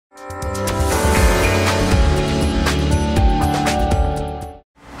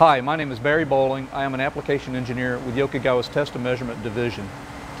Hi, my name is Barry Bolling. I am an application engineer with Yokogawa's Test Measurement division.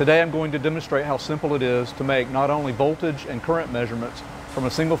 Today I'm going to demonstrate how simple it is to make not only voltage and current measurements from a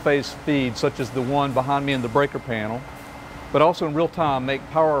single-phase feed such as the one behind me in the breaker panel, but also in real time make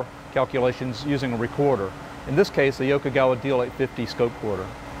power calculations using a recorder, in this case a Yokogawa DL850E ScopeCorder.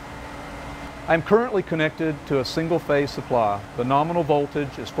 I am currently connected to a single-phase supply. The nominal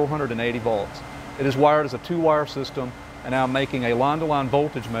voltage is 480 volts. It is wired as a two-wire system, and I'm making a line-to-line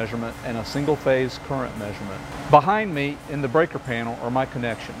voltage measurement and a single-phase current measurement. Behind me in the breaker panel are my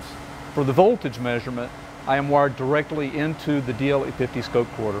connections. For the voltage measurement, I am wired directly into the DL850E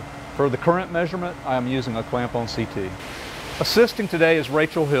ScopeCorder. For the current measurement, I am using a clamp-on CT. Assisting today is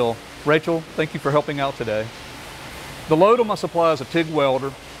Rachel Hill. Rachel, thank you for helping out today. The load on my supply is a TIG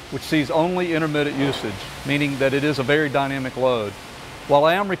welder, which sees only intermittent usage, meaning that it is a very dynamic load. While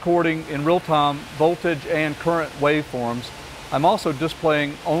I am recording in real-time voltage and current waveforms, I'm also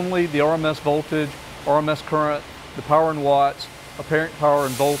displaying only the RMS voltage, RMS current, the power in watts, apparent power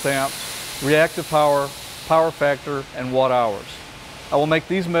in volt amps, reactive power, power factor, and watt hours. I will make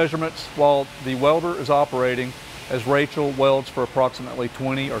these measurements while the welder is operating as Rachel welds for approximately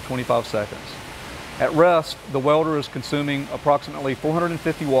 20 or 25 seconds. At rest, the welder is consuming approximately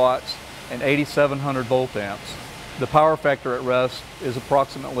 450 watts and 8,700 volt amps. The power factor at rest is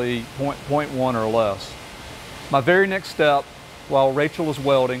approximately 0.1 or less. My very next step while Rachel is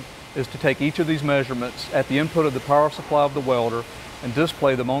welding is to take each of these measurements at the input of the power supply of the welder and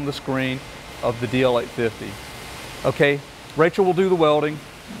display them on the screen of the DL850. Okay, Rachel will do the welding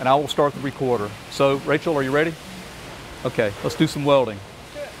and I will start the recorder. So Rachel, are you ready? Okay, let's do some welding.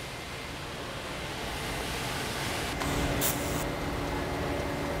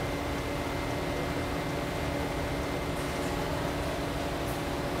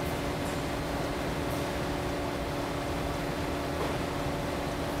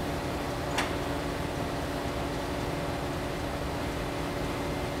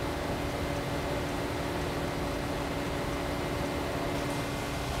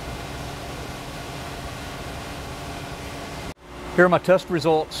 Here are my test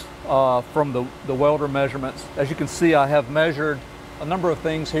results from the welder measurements. As you can see, I have measured a number of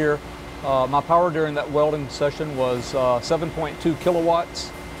things here. My power during that welding session was 7.2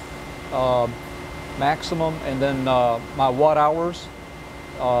 kilowatts maximum, and then my watt hours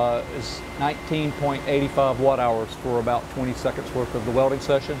is 19.85 watt hours for about 20 seconds worth of the welding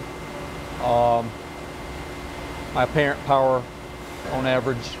session. My apparent power on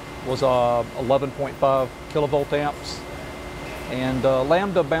average was 11.5 kilovolt amps. And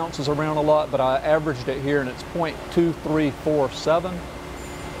lambda bounces around a lot, but I averaged it here and it's 0.2347.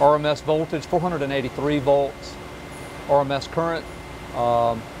 RMS voltage, 483 volts. RMS current,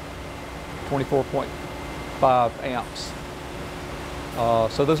 24.5 amps.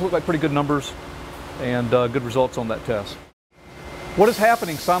 So those look like pretty good numbers and good results on that test. What is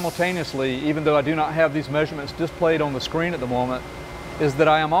happening simultaneously, even though I do not have these measurements displayed on the screen at the moment, is that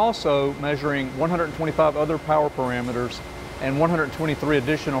I am also measuring 125 other power parameters and 123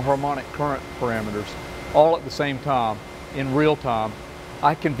 additional harmonic current parameters, all at the same time, in real time.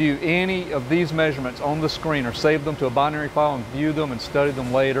 I can view any of these measurements on the screen or save them to a binary file and view them and study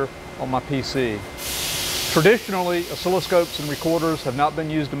them later on my PC. Traditionally, oscilloscopes and recorders have not been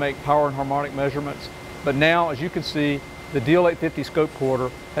used to make power and harmonic measurements, but now, as you can see, the DL850E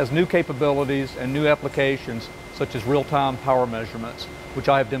ScopeCorder has new capabilities and new applications such as real-time power measurements, which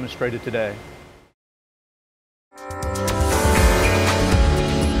I have demonstrated today.